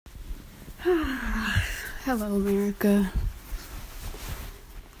Hello, America.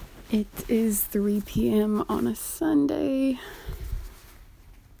 It is 3 p.m. on a Sunday,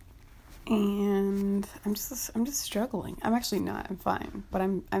 and I'm just struggling. I'm actually not. I'm fine, but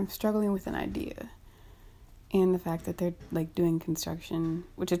I'm struggling with an idea, and the fact that they're like doing construction,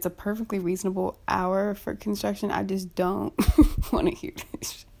 which it's a perfectly reasonable hour for construction. I just don't want to hear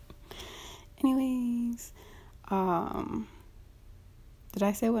this. Anyways, did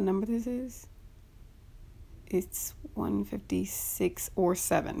I say what number this is? It's 156 or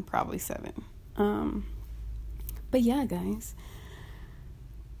 7, probably 7. But yeah, guys.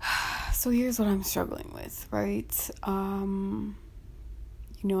 So here's what I'm struggling with, right? I'd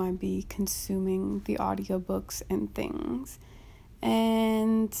be consuming the audiobooks and things.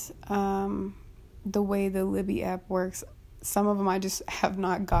 And the way the Libby app works, some of them I just have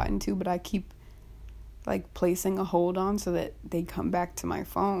not gotten to, but I keep like placing a hold on so that they come back to my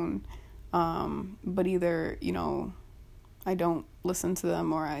phone. But either, I don't listen to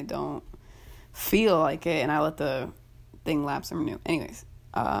them or I don't feel like it and I let the thing lapse and renew. Anyways,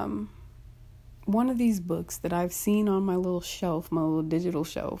 one of these books that I've seen on my little shelf, my little digital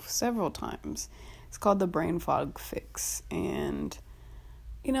shelf, several times, it's called The Brain Fog Fix. And,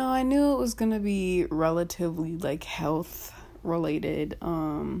 I knew it was going to be relatively like health related.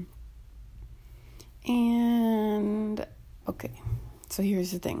 And okay, so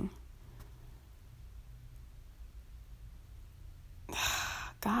here's the thing.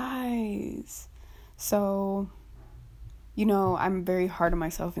 Guys, so I'm very hard on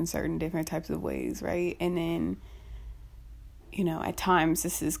myself in certain different types of ways, right? And then at times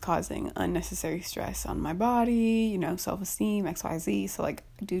this is causing unnecessary stress on my body, self-esteem, XYZ. So like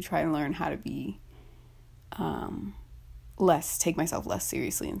I do try to learn how to be take myself less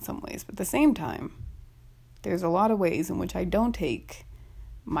seriously in some ways, but at the same time there's a lot of ways in which I don't take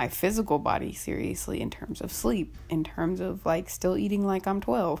my physical body seriously in terms of sleep, in terms of like still eating like I'm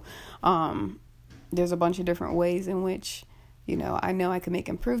 12. There's a bunch of different ways in which, I know I can make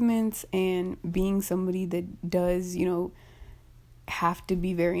improvements, and being somebody that does, have to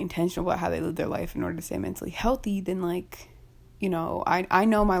be very intentional about how they live their life in order to stay mentally healthy, then like, I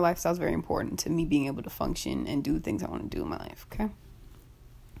know my lifestyle is very important to me being able to function and do things I want to do in my life. Okay.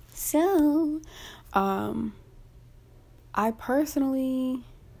 So, I personally,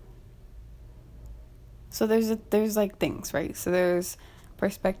 so there's like things, right? So there's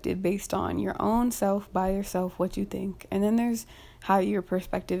perspective based on your own self, by yourself, what you think. And then there's how your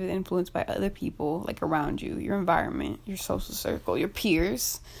perspective is influenced by other people, like around you, your environment, your social circle, your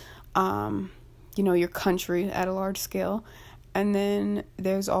peers, your country at a large scale. And then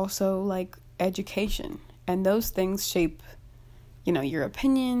there's also like education, and those things shape, your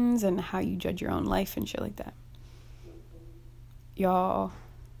opinions and how you judge your own life and shit like that. Y'all,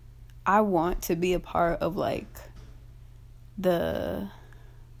 I want to be a part of like the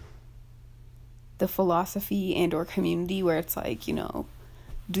philosophy and or community where it's like, do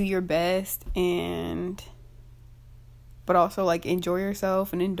your best but also like enjoy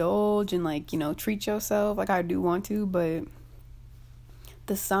yourself and indulge and like, treat yourself. Like I do want to, but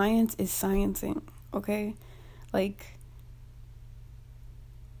the science is sciencing, okay? Like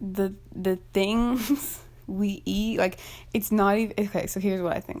the things we eat, like it's not even okay. So here's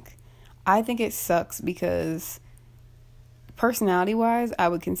what I think it sucks because personality wise I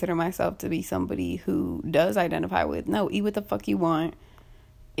would consider myself to be somebody who does identify with eat what the fuck you want.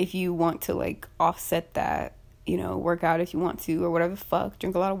 If you want to like offset that, work out if you want to or whatever the fuck,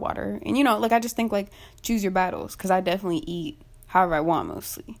 drink a lot of water. And like I just think like choose your battles, because I definitely eat however I want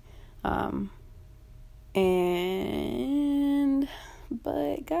mostly.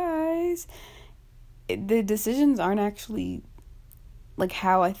 But guys, the decisions aren't actually like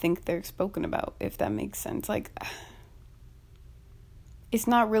how I think they're spoken about, if that makes sense. Like it's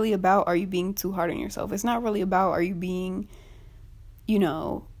not really about are you being too hard on yourself. It's not really about are you being,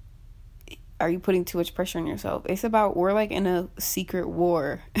 are you putting too much pressure on yourself. It's about we're like in a secret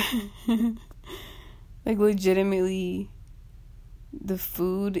war. Like legitimately the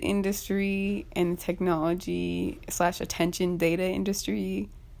food industry and technology / attention data industry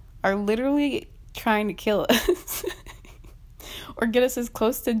are literally trying to kill us or get us as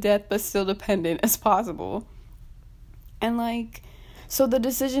close to death but still dependent as possible. And like, so the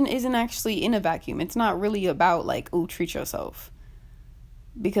decision isn't actually in a vacuum. It's not really about like, oh, treat yourself,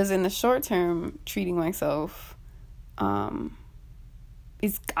 because in the short term, treating myself I'm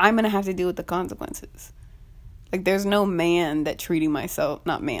gonna have to deal with the consequences. Like there's no man that treating myself,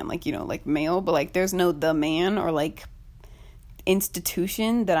 not man, like, like male, but like there's no the man or like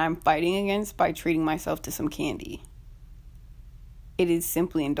institution that I'm fighting against by treating myself to some candy. it is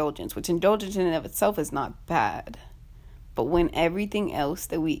simply indulgence, which indulgence in and of itself is not bad. But when everything else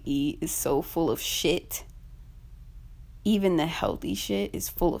that we eat is so full of shit, even the healthy shit is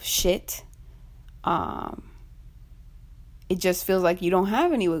full of shit, it just feels like you don't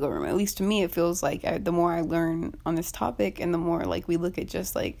have any wiggle room. At least to me, it feels like the more I learn on this topic and the more like we look at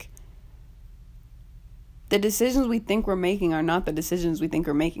just like the decisions we think we're making are not the decisions we think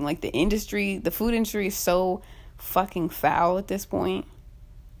we're making. Like the food industry is so fucking foul at this point,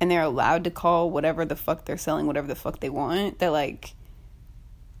 and they're allowed to call whatever the fuck they're selling whatever the fuck they want, that like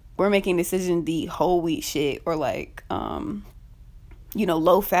we're making decisions to eat whole wheat shit or like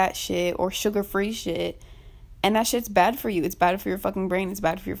low fat shit or sugar free shit, and that shit's bad for you. It's bad for your fucking brain. It's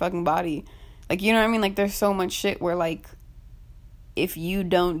bad for your fucking body. Like, you know what I mean? Like, there's so much shit where like if you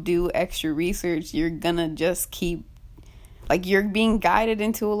don't do extra research, you're gonna just keep, like, you're being guided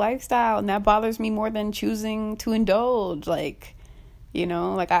into a lifestyle, and that bothers me more than choosing to indulge. Like, you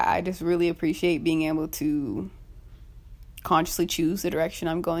know, like I just really appreciate being able to consciously choose the direction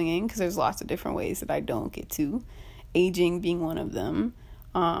I'm going in, because there's lots of different ways that I don't get to, aging being one of them.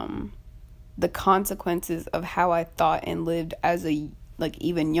 The consequences of how I thought and lived as a like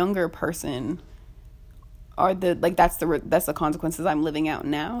even younger person are that's the consequences I'm living out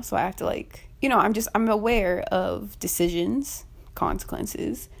now. So I have to like, you know, I'm aware of decisions,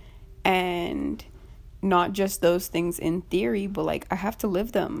 consequences, and not just those things in theory, but like I have to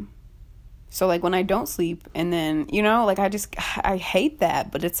live them. So like when I don't sleep, and then, you know, like I hate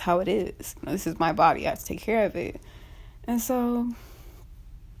that, but it's how it is. You know, this is my body. I have to take care of it. And so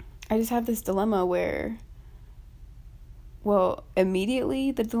I just have this dilemma where, well,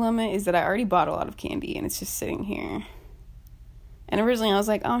 immediately the dilemma is that I already bought a lot of candy and it's just sitting here. And originally I was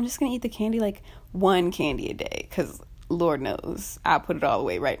like, oh, I'm just going to eat the candy, like one candy a day, because Lord knows I'll put it all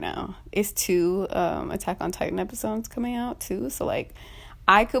away right now. It's 2 Attack on Titan episodes coming out too. So like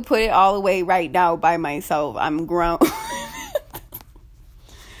I could put it all away right now by myself. I'm grown.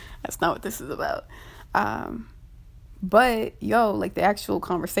 That's not what this is about. But yo, like the actual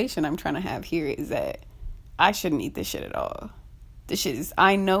conversation I'm trying to have here is that I shouldn't eat this shit at all.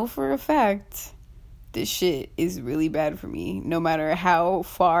 I know for a fact this shit is really bad for me. No matter how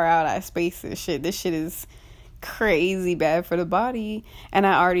far out I space this shit is crazy bad for the body. And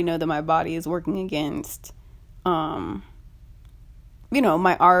I already know that my body is working against, my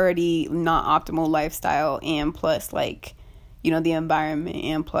already not optimal lifestyle, and plus like, the environment,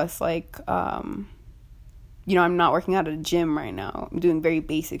 and plus like, I'm not working out at a gym right now. I'm doing very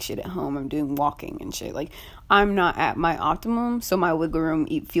basic shit at home. I'm doing walking and shit. Like, I'm not at my optimum, so my wiggle room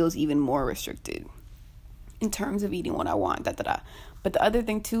feels even more restricted in terms of eating what I want, But the other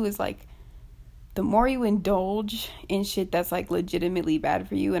thing, too, is, like, the more you indulge in shit that's, like, legitimately bad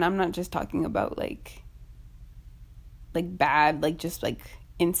for you, and I'm not just talking about, like bad, like, just, like,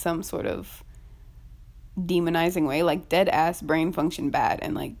 in some sort of demonizing way, like, dead-ass brain function bad,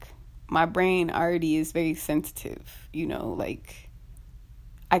 and, like, my brain already is very sensitive, like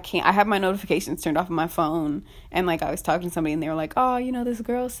I have my notifications turned off on my phone, and like I was talking to somebody and they were like, oh, this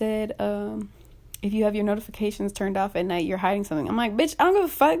girl said, if you have your notifications turned off at night, you're hiding something. I'm like, bitch, I don't give a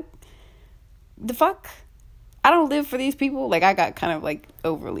fuck. The fuck? I don't live for these people. Like, I got kind of like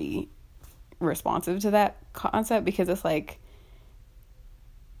overly responsive to that concept, because it's like,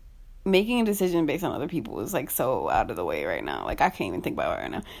 making a decision based on other people is like so out of the way right now. Like, I can't even think about it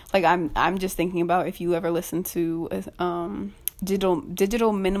right now. Like, I'm just thinking about, if you ever listen to digital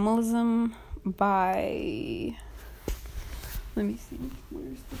minimalism by, let me see,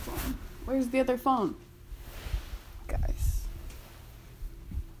 where's the phone? Where's the other phone, guys?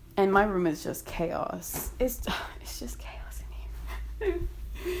 And my room is just chaos. It's just chaos in here.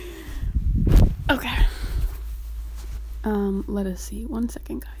 Okay. Let us see. 1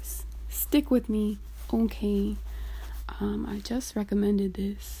 second, guys. Stick with me, okay? I just recommended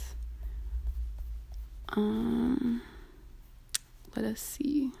this. Let us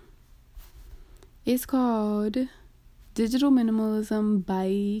see. It's called Digital Minimalism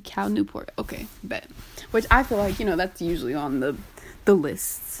by Cal Newport. Okay, bet. Which I feel like, that's usually on the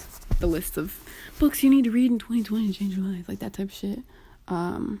lists. The list of books you need to read in 2020 to change your life. Like that type of shit.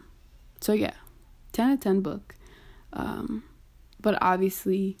 So yeah. 10 out of 10 book. But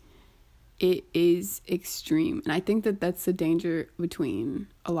obviously it is extreme, and I think that that's the danger between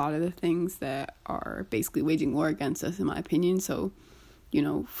a lot of the things that are basically waging war against us, in my opinion. So,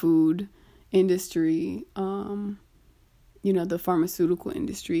 food industry, the pharmaceutical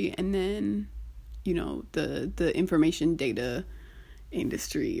industry, and then, the information data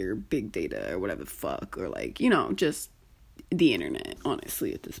industry, or big data, or whatever the fuck, or like, just the internet,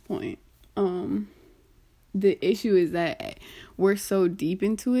 honestly, at this point. the issue is that we're so deep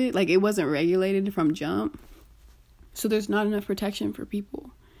into it. Like, it wasn't regulated from jump. So there's not enough protection for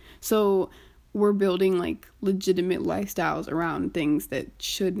people. So we're building like legitimate lifestyles around things that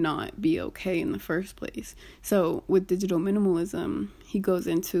should not be okay in the first place. So with digital minimalism, he goes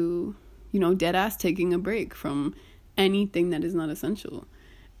into, dead ass taking a break from anything that is not essential.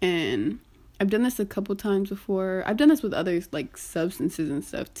 And I've done this a couple times before. I've done this with others, like substances and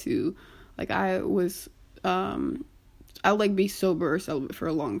stuff too. Like I would like be sober or celibate for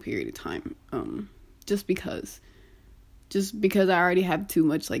a long period of time. Just because I already have too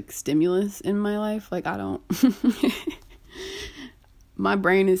much like stimulus in my life. Like I don't, my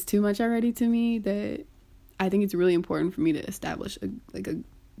brain is too much already to me that I think it's really important for me to establish a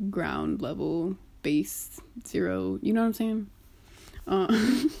ground level base zero. You know what I'm saying?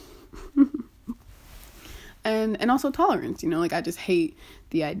 And also tolerance, like I just hate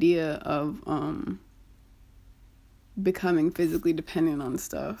the idea of becoming physically dependent on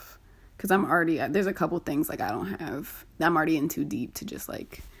stuff. Because there's a couple things like I don't have, I'm already in too deep to just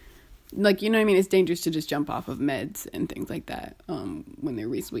like, you know what I mean? It's dangerous to just jump off of meds and things like that when they're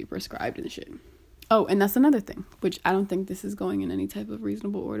reasonably prescribed and shit. Oh, and that's another thing, which I don't think this is going in any type of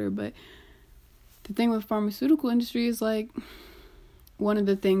reasonable order, but the thing with pharmaceutical industry is like, one of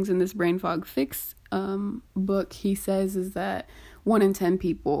the things in this Brain Fog Fix book he says is that 1 in 10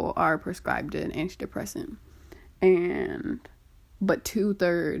 people are prescribed an antidepressant. But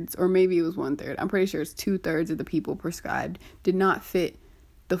 2/3, or maybe it was 1/3, I'm pretty sure it's 2/3 of the people prescribed did not fit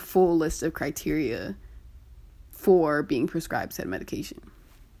the full list of criteria for being prescribed said medication.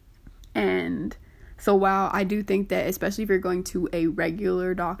 And so while I do think that, especially if you're going to a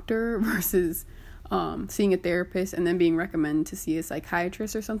regular doctor versus seeing a therapist and then being recommended to see a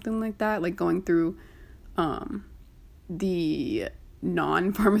psychiatrist or something like that, like going through the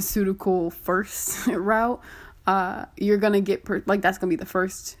non-pharmaceutical first route, you're gonna get that's gonna be the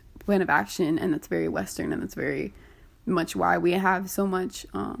first plan of action, and that's very Western, and that's very much why we have so much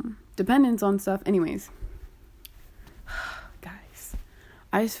dependence on stuff. Anyways, guys,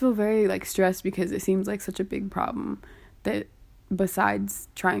 I just feel very like stressed because it seems like such a big problem that besides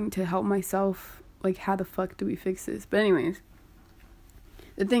trying to help myself, like how the fuck do we fix this? But anyways,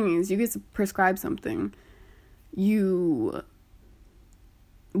 the thing is, you get to prescribe something, we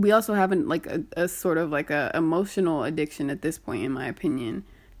also have a sort of like a emotional addiction at this point, in my opinion,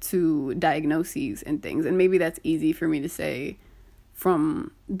 to diagnoses and things. And maybe that's easy for me to say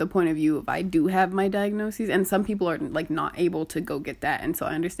from the point of view of I do have my diagnoses, and some people are like not able to go get that, and so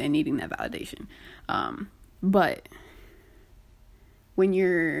I understand needing that validation. But when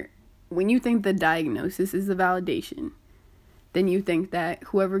you think the diagnosis is the validation, then you think that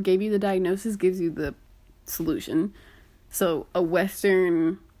whoever gave you the diagnosis gives you the solution. So a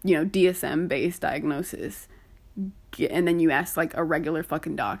Western, DSM-based diagnosis, and then you ask like a regular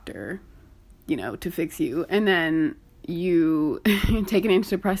fucking doctor, to fix you, and then you take an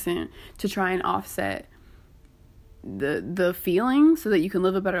antidepressant to try and offset the feeling so that you can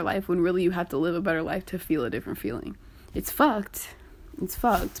live a better life, when really you have to live a better life to feel a different feeling. It's fucked,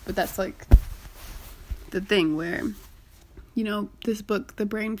 but that's like the thing where, this book, The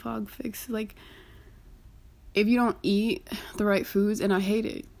Brain Fog Fix, like, if you don't eat the right foods, and I hate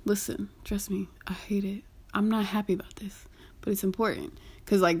it, listen, trust me, I hate it. I'm not happy about this, but it's important.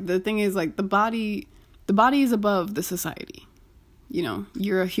 Because, like, the thing is, like, the body is above the society.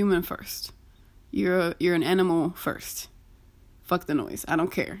 You're a human first. You're an animal first. Fuck the noise. I don't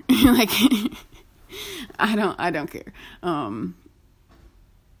care. Like, I don't care.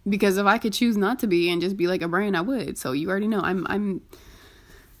 Because if I could choose not to be and just be like a brain, I would. So you already know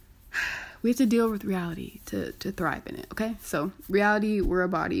we have to deal with reality to thrive in it, okay? So reality, we're a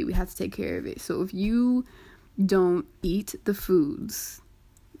body. We have to take care of it. So if you don't eat the foods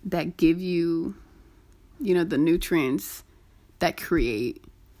that give you, the nutrients that create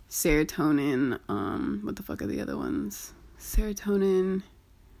serotonin, what the fuck are the other ones? Serotonin,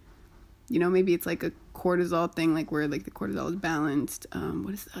 maybe it's like a cortisol thing, like where like the cortisol is balanced.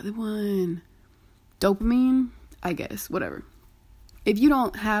 What is the other one? Dopamine, I guess, whatever. If you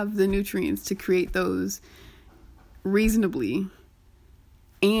don't have the nutrients to create those reasonably,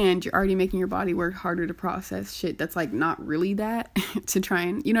 and you're already making your body work harder to process shit that's like not really that, to try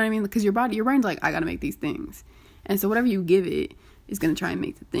and, you know what I mean? Because your brain's like, I gotta make these things. And so whatever you give it is gonna try and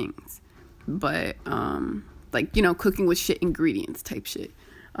make the things. But, like, cooking with shit ingredients type shit.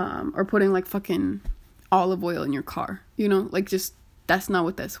 Or putting like fucking olive oil in your car, like just, that's not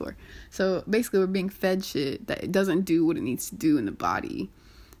what that's for. So basically we're being fed shit that it doesn't do what it needs to do in the body.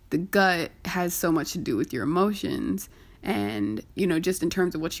 The gut has so much to do with your emotions, and just in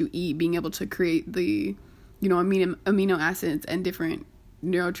terms of what you eat, being able to create the amino acids and different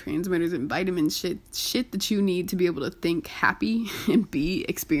neurotransmitters and vitamins, shit that you need to be able to think happy and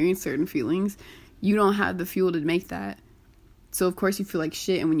experience certain feelings. You don't have the fuel to make that. So of course you feel like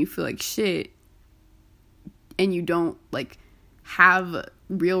shit, and when you feel like shit and you don't like have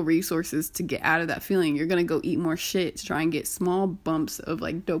real resources to get out of that feeling, you're gonna go eat more shit to try and get small bumps of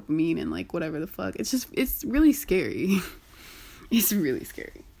like dopamine and like whatever the fuck. It's really scary. It's really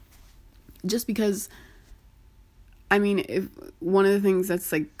scary. Just because, I mean, if one of the things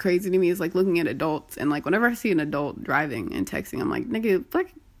that's like crazy to me is like looking at adults, and like whenever I see an adult driving and texting, I'm like, nigga, fuck,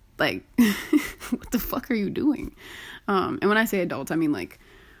 like what the fuck are you doing? And when I say adults, I mean like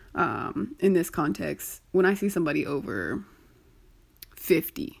in this context, when I see somebody over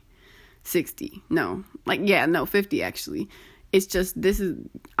 50, 60, 50 actually, it's just,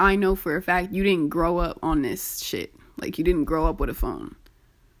 I know for a fact you didn't grow up on this shit. Like, you didn't grow up with a phone.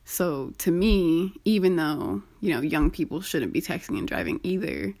 So to me, even though, young people shouldn't be texting and driving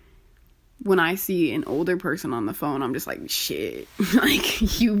either, when I see an older person on the phone, I'm just like, shit,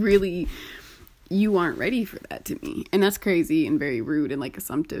 like you aren't ready for that to me. And that's crazy and very rude and like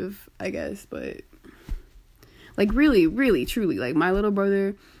assumptive, I guess. But like really, really, truly, like my little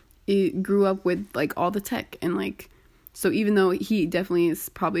brother, it grew up with like all the tech, and like, so even though he definitely is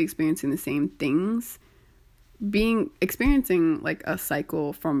probably experiencing the same things, experiencing like a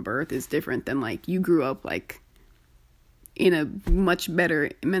cycle from birth is different than like you grew up like in a much better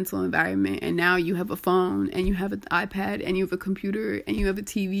mental environment, and now you have a phone and you have an iPad and you have a computer and you have a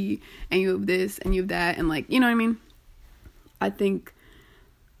TV and you have this and you have that, and like, you know what I mean? I think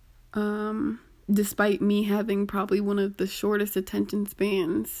despite me having probably one of the shortest attention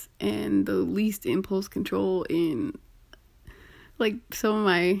spans and the least impulse control in like some of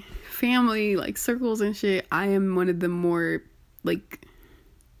my family like circles and shit, I am one of the more like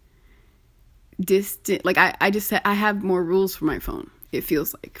distant, like I just said, I have more rules for my phone, it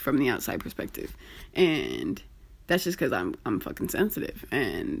feels like, from the outside perspective, and that's just because I'm fucking sensitive,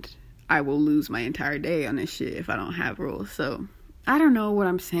 and I will lose my entire day on this shit if I don't have rules. So I don't know what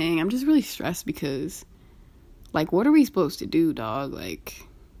I'm saying. I'm just really stressed because like, what are we supposed to do, dog? Like,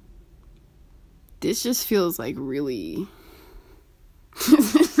 this just feels like really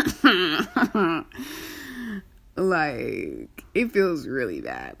like, it feels really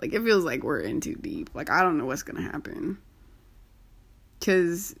bad. Like, it feels like we're in too deep. Like, I don't know what's gonna happen,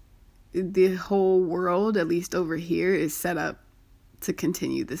 because the whole world, at least over here, is set up to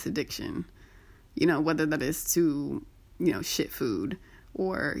continue this addiction, whether that is to shit food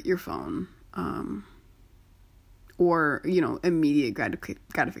or your phone, or immediate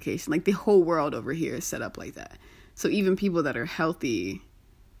gratification. Like, the whole world over here is set up like that. So even people that are healthy,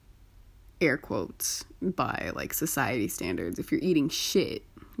 air quotes, by like society standards, if you're eating shit,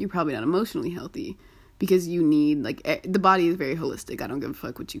 you're probably not emotionally healthy, because you need, like, the body is very holistic. I don't give a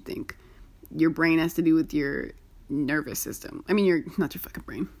fuck what you think. Your brain has to do with your nervous system. I mean, not your fucking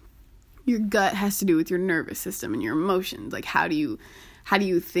brain. Your gut has to do with your nervous system and your emotions. Like, how do you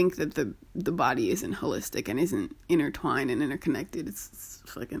think that the body isn't holistic and isn't intertwined and interconnected? It's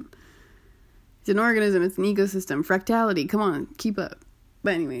an organism. It's an ecosystem. Fractality. Come on, keep up.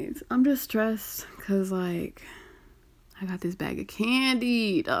 But anyways, I'm just stressed because, like, I got this bag of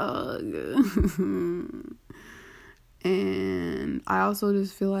candy, dog. And I also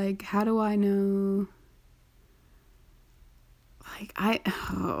just feel like, how do I know? Like,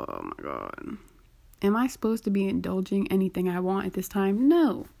 oh my God. Am I supposed to be indulging anything I want at this time?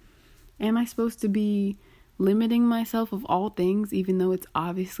 No. Am I supposed to be limiting myself of all things, even though it's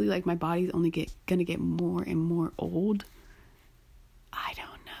obviously like my body's only gonna get more and more old? I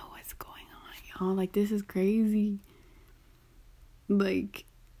don't know what's going on, y'all. Like, this is crazy. Like,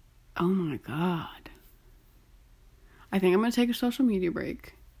 oh my God. I think I'm gonna take a social media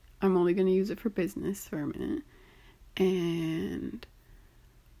break. I'm only gonna use it for business for a minute. And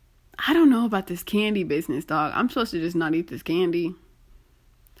I don't know about this candy business, dog. I'm supposed to just not eat this candy.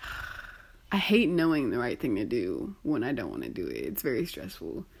 I hate knowing the right thing to do when I don't want to do it. It's very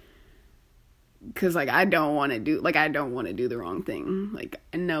stressful. Because, like, I don't want to do the wrong thing. Like,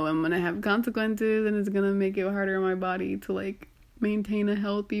 I know I'm going to have consequences, and it's going to make it harder on my body to, like, maintain a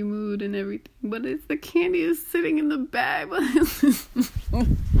healthy mood and everything. But it's the candy is sitting in the bag.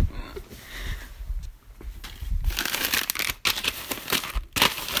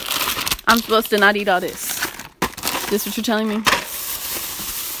 I'm supposed to not eat all this. This what you're telling me?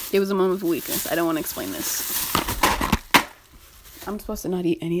 It was a moment of weakness. I don't want to explain this. I'm supposed to not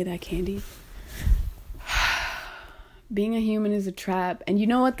eat any of that candy. Being a human is a trap. And you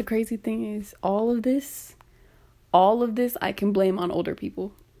know what the crazy thing is? All of this I can blame on older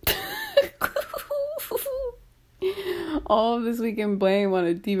people. all of this we can blame on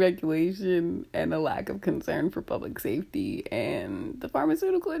a deregulation and a lack of concern for public safety and the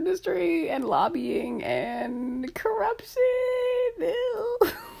pharmaceutical industry and lobbying and corruption. Ew.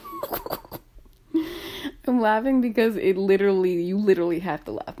 I'm laughing because you literally have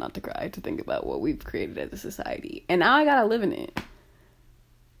to laugh, not to cry, to think about what we've created as a society. And now I gotta live in it.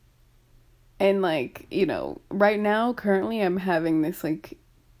 And, like, you know, right now, currently, I'm having this, like,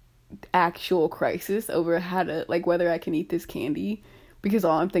 actual crisis over how to, like, whether I can eat this candy. Because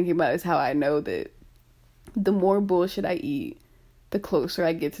all I'm thinking about is how I know that the more bullshit I eat, the closer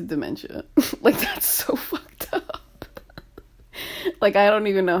I get to dementia. Like, that's so fucked up. Like, I don't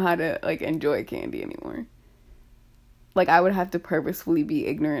even know how to, like, enjoy candy anymore. Like, I would have to purposefully be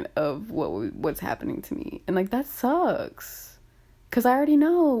ignorant of what's happening to me. And, like, that sucks. Because I already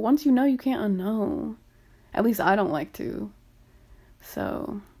know. Once you know, you can't unknow. At least I don't like to.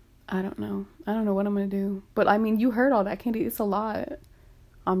 So, I don't know. I don't know what I'm going to do. But, I mean, you heard all that candy. It's a lot.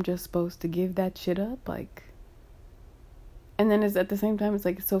 I'm just supposed to give that shit up? Like... And then it's at the same time, it's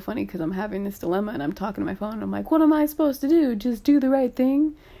like, it's so funny because I'm having this dilemma and I'm talking to my phone and I'm like, what am I supposed to do? Just do the right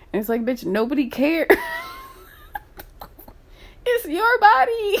thing? And it's like, bitch, nobody cares. It's your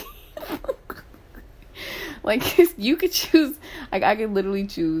body. Like, you could choose, like, I could literally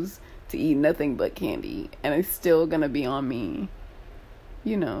choose to eat nothing but candy and it's still gonna be on me.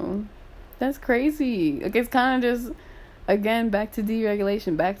 You know, that's crazy. Like, it's kind of just, again, back to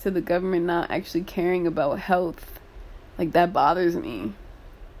deregulation, back to the government not actually caring about health. Like, that bothers me.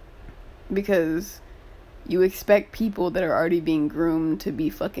 Because you expect people that are already being groomed to be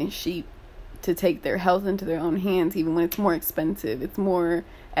fucking sheep to take their health into their own hands, even when it's more expensive. It's more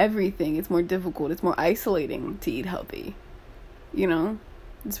everything. It's more difficult. It's more isolating to eat healthy. You know?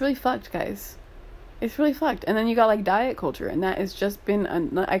 It's really fucked, guys. It's really fucked. And then you got, like, diet culture. And that has just been,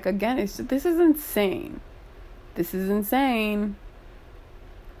 like, again, this is insane. This is insane.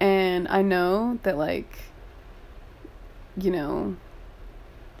 And I know that, like... You know,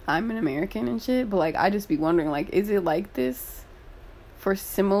 I'm an American and shit, but, like, I just be wondering, like, is it like this for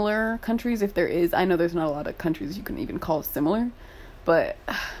similar countries? If there is, I know there's not a lot of countries you can even call similar, but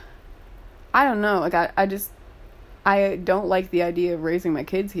I don't know. Like, I don't like the idea of raising my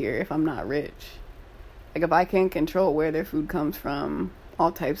kids here if I'm not rich. Like, if I can't control where their food comes from,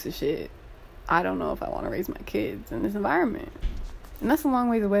 all types of shit, I don't know if I want to raise my kids in this environment. And that's a long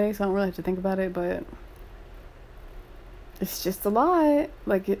ways away, so I don't really have to think about it, but... It's just a lot,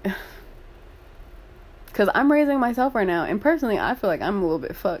 like, because I'm raising myself right now, and personally, I feel like I'm a little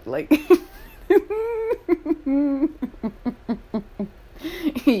bit fucked, like,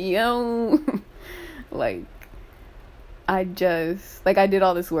 yo, like, I did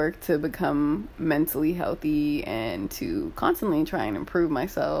all this work to become mentally healthy, and to constantly try and improve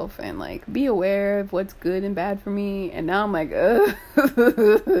myself, and, like, be aware of what's good and bad for me, and now I'm like,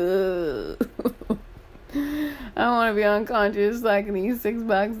 I want to be unconscious so I can eat 6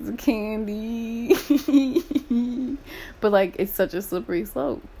 boxes of candy. But, like, it's such a slippery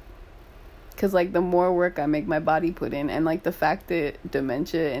slope. Because, like, the more work I make my body put in, and, like, the fact that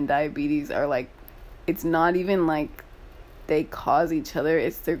dementia and diabetes are, like, it's not even, like, they cause each other.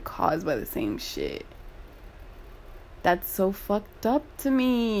 They're caused by the same shit. That's so fucked up to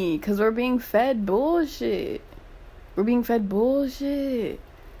me. Because we're being fed bullshit.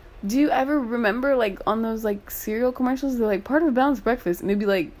 Do you ever remember, like, on those, like, cereal commercials, they're like, part of a balanced breakfast, and it'd be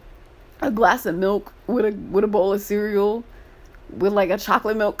like a glass of milk with a bowl of cereal with, like, a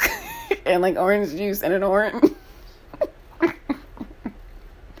chocolate milk and, like, orange juice and an orange. It's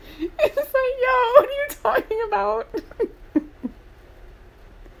like, yo, what are you talking about?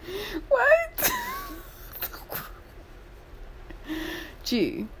 What?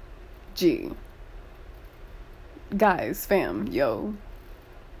 G. Guys, fam, yo.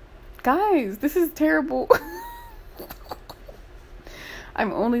 Guys, this is terrible.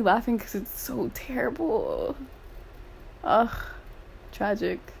 I'm only laughing because it's so terrible. Ugh.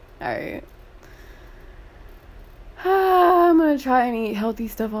 Tragic. Alright. I'm gonna try and eat healthy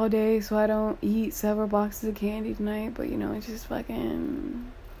stuff all day so I don't eat several boxes of candy tonight. But, you know, it's just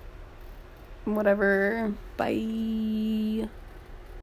fucking... whatever. Bye.